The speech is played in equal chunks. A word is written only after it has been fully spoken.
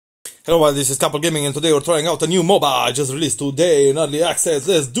Hello, well, this is Couple Gaming, and today we're trying out a new MOBA just released today in early access.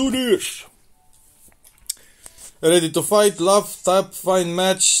 Let's do this! Ready to fight, love, tap, find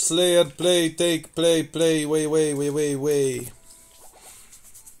match, slayer, play, take, play, way.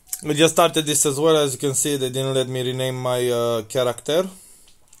 We just started this as well. As you can see, they didn't let me rename my character.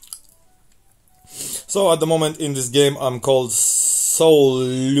 So at the moment in this game I'm called Soul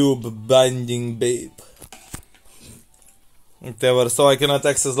Lube Binding Babe. Whatever, so I cannot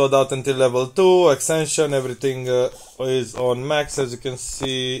access loadout until level 2, extension, everything is on max, as you can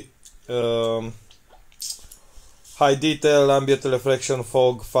see. High detail, ambient reflection,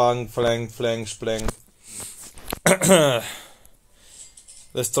 fog, fang, flang, splang.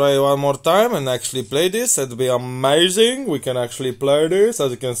 Let's try one more time and actually play this. It'll be amazing. We can actually play this.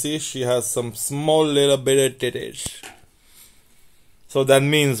 As you can see, she has some small little bit of titties. So that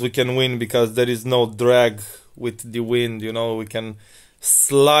means we can win because there is no drag with the wind, you know, we can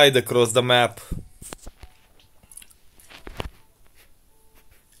slide across the map.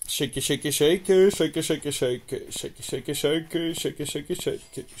 Shaky, shaky, shaky, shaky, shaky, shaky, shaky, shaky, shaky, shaky, shaky,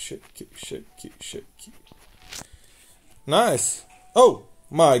 shaky, shaky, shaky, shaky. Nice. Oh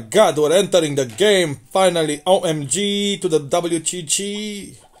my god, we're entering the game finally. OMG to the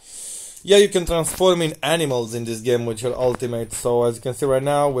WGG. Yeah, you can transform in animals in this game with your ultimate. So as you can see right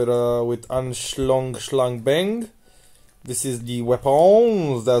now, we're with Schlang Bang. This is the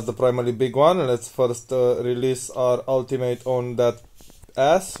weapons. That's the primary big one. Let's first release our ultimate on that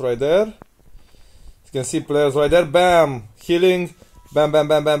ass right there. You can see players right there. Bam, healing. Bam, bam,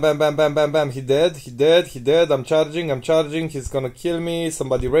 bam, bam, bam, bam, bam, bam, bam. He dead. He dead. He dead. I'm charging. He's gonna kill me.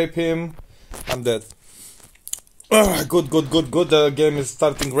 Somebody rape him. I'm dead. Good. The game is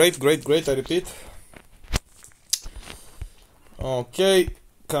starting great, I repeat. Okay,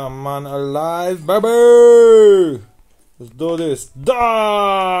 come on, alive, baby! Let's do this. Die!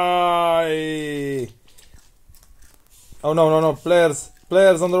 Oh no, players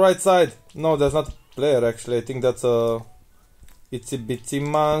on the right side. No, that's not a player actually. I think that's a itsy bitsy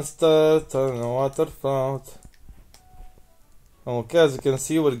monster. Turn the waterfront. Okay, as you can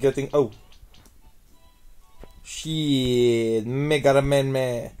see, we're getting shit, Mega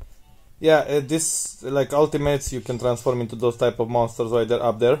Man. Yeah, this like ultimates you can transform into those type of monsters right there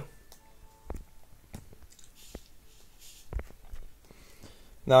up there.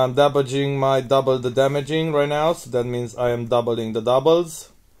 Now I'm doubling my double the damaging right now, so that means I am doubling the doubles.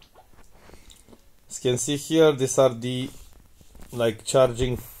 As you can see here, these are the like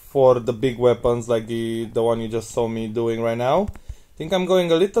charging for the big weapons, like the one you just saw me doing right now. I think I'm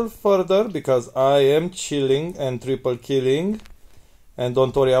going a little further because I am chilling and triple killing, and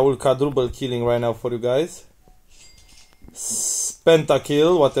don't worry, I will quadruple killing right now for you guys.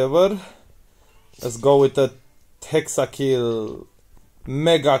 Pentakill, whatever. Let's go with a hexakill,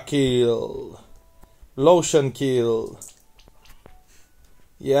 mega kill, lotion kill.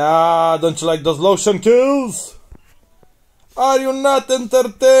 Yeah, don't you like those lotion kills? Are you not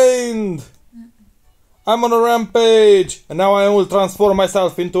entertained? I'm on a rampage, and now I will transform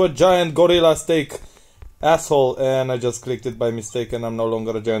myself into a giant gorilla steak asshole, and I just clicked it by mistake and I'm no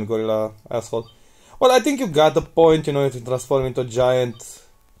longer a giant gorilla asshole. Well, I think you got the point, you know, to transform into a giant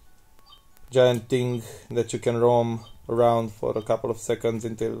thing that you can roam around for a couple of seconds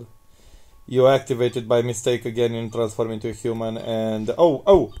until you activate it by mistake again and transform into a human. And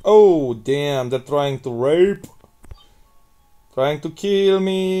oh damn, they're trying to rape, trying to kill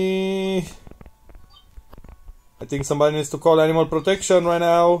me. I think somebody needs to call animal protection right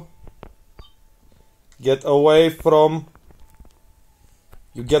now. Get away from...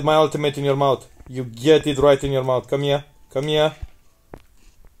 You get my ultimate in your mouth. You get it right in your mouth. Come here. Come here.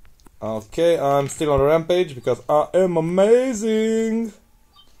 Okay, I'm still on a rampage because I am amazing.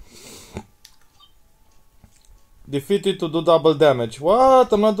 Defeated to do double damage.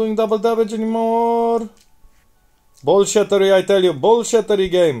 What? I'm not doing double damage anymore. Bullshittery, I tell you. Bullshittery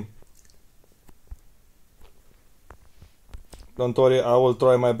game. Don't worry, I will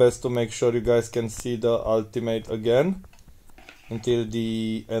try my best to make sure you guys can see the ultimate again until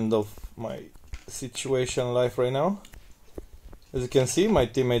the end of my situation life right now. As you can see, my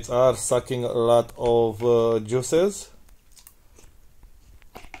teammates are sucking a lot of juices.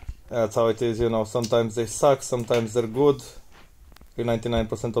 That's how it is, you know, sometimes they suck, sometimes they're good.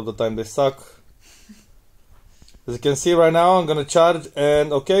 99% of the time they suck. As you can see right now, I'm gonna charge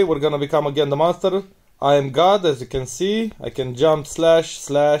and okay, we're gonna become again the monster. I am God, as you can see. I can jump,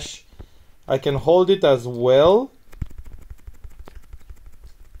 slash. I can hold it as well.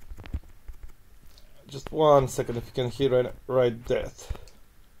 Just 1 second, if you can hear right that.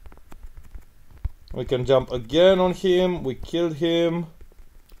 We can jump again on him. We killed him.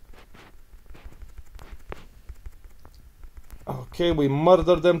 Okay, we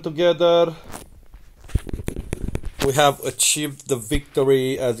murdered them together. We have achieved the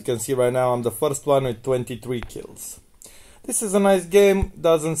victory. As you can see right now, I'm the first one with 23 kills. This is a nice game.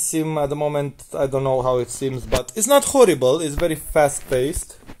 Doesn't seem at the moment, I don't know how it seems, but it's not horrible. It's very fast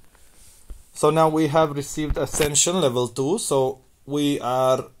paced. So now we have received Ascension level 2. So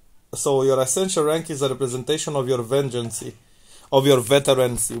your Ascension rank is a representation of your veterancy,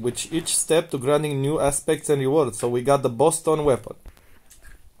 with each step to granting new aspects and rewards. So we got the Boston weapon.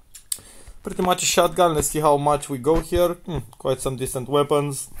 Pretty much a shotgun. Let's see how much we go here. Quite some decent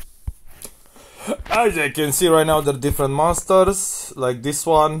weapons. As you can see right now, there are different monsters, like this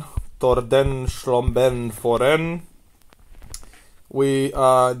one, Torden Schlomben Foren. We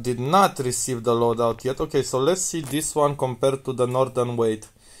did not receive the loadout yet. Okay, so let's see this one compared to the Northern Weight.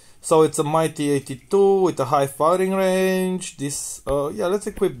 So it's a mighty 82 with a high firing range. This, yeah, let's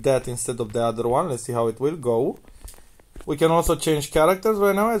equip that instead of the other one. Let's see how it will go. We can also change characters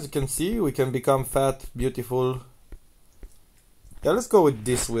right now, as you can see. We can become fat, beautiful. Yeah, let's go with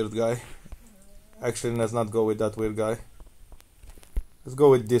this weird guy. Actually, let's not go with that weird guy. Let's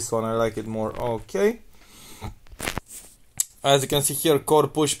go with this one. I like it more. Okay. As you can see here, core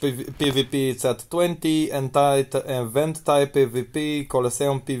push PvP it's at 20, event type PvP,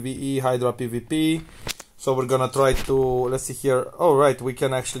 Colosseum PvE, Hydra PvP. So we're gonna try to, let's see here. Oh right, we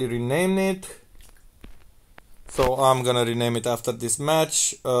can actually rename it. So I'm gonna rename it after this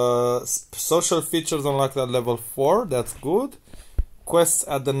match. Social features unlocked at level 4, that's good. Quests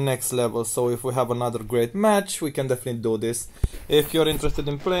at the next level, so if we have another great match, we can definitely do this. If you're interested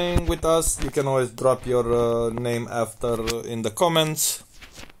in playing with us, you can always drop your name after in the comments.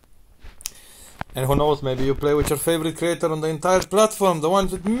 And who knows, maybe you play with your favorite creator on the entire platform, the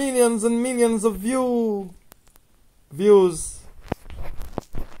ones with millions and millions of views.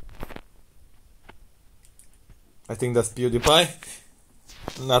 I think that's PewDiePie.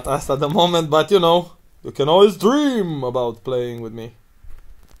 Not us at the moment, but you know, you can always dream about playing with me.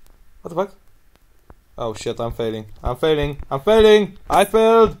 What the fuck? Oh shit, I'm failing. I failed!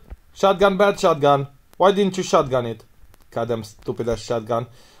 Shotgun, bad shotgun. Why didn't you shotgun it? Goddamn stupid ass shotgun.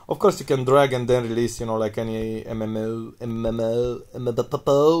 Of course you can drag and then release, you know, like any MMO.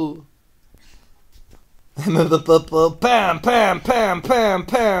 Pam, pam, pam, pam,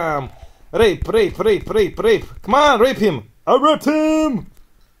 pam. Rape. Come on, rape him. I raped him.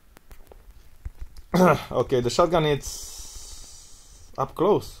 Okay, the shotgun is up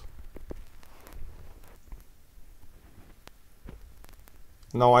close.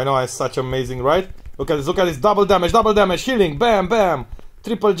 No, I know, it's such amazing, right? Look at this, double damage, healing, bam, bam,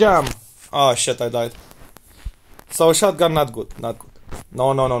 triple jam. Oh shit, I died. So shotgun not good.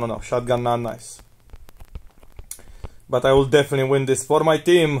 No, shotgun not nice. But I will definitely win this for my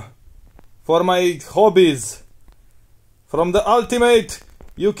team, for my hobbies, from the ultimate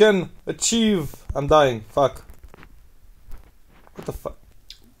you can achieve. I'm dying, fuck. What the fuck?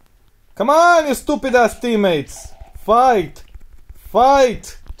 Come on, you stupid ass teammates! Fight,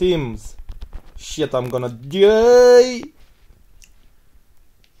 teams! Shit, I'm gonna die!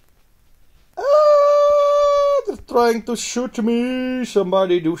 Ah, they're trying to shoot me!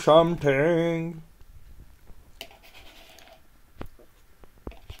 Somebody do something!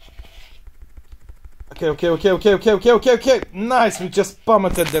 Okay. Nice, we just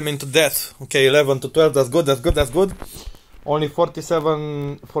pummeled them into death. Okay, 11 to 12, that's good. Only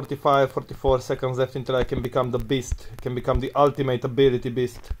 47, 45, 44 seconds left until I can become the beast. I can become the ultimate ability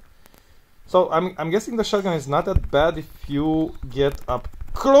beast. So I'm guessing the shotgun is not that bad if you get up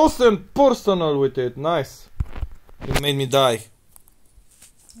close and personal with it. Nice. It made me die.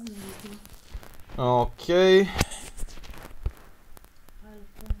 Okay.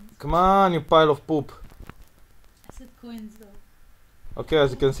 Come on, you pile of poop. I said coins though. Okay,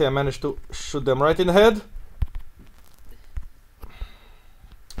 as you can see, I managed to shoot them right in the head.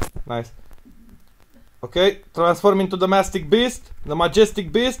 Nice. Okay, transform into the majestic beast,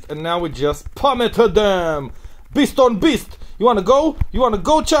 and now we just pummeled them. Beast on beast. You wanna go?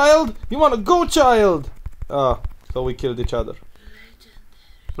 Child? Ah, so we killed each other.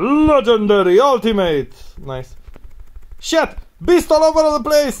 Legendary ultimate. Nice. Shit! Beast all over the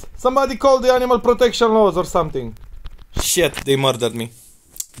place! Somebody call the animal protection laws or something. Shit, they murdered me.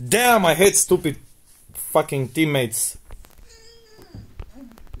 Damn, I hate stupid fucking teammates.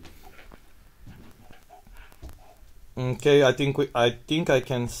 Okay, I think I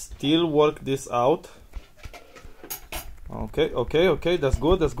can still work this out. Okay, that's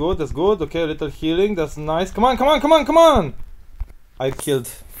good. Okay, a little healing, that's nice. Come on! I killed.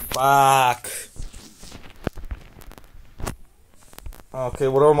 Fuck. Okay,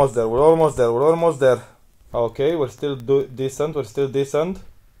 we're almost there. Okay, we're still decent. We're still decent.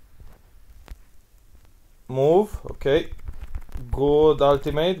 Move. Okay. Good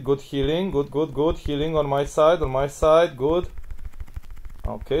ultimate. Good healing. Good healing on my side. On my side. Good.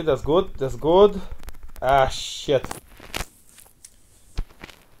 Okay, that's good. That's good. Ah, shit.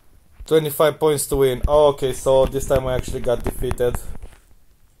 25 points to win. Oh, okay, so this time I actually got defeated.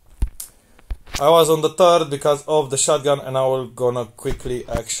 I was on the third because of the shotgun, and I will gonna quickly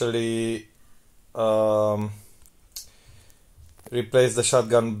actually replace the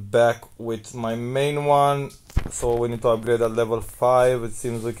shotgun back with my main one. So we need to upgrade at level 5. It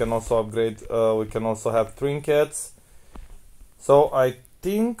seems we can also upgrade, we can also have trinkets. So I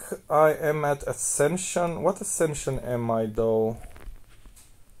think I am at Ascension. What Ascension am I though?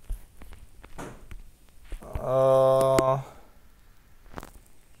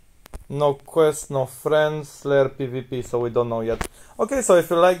 No quest, no friends, Slayer PvP, so we don't know yet. Okay, so if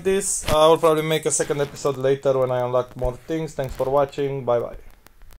you like this, I will probably make a second episode later when I unlock more things. Thanks for watching, bye bye.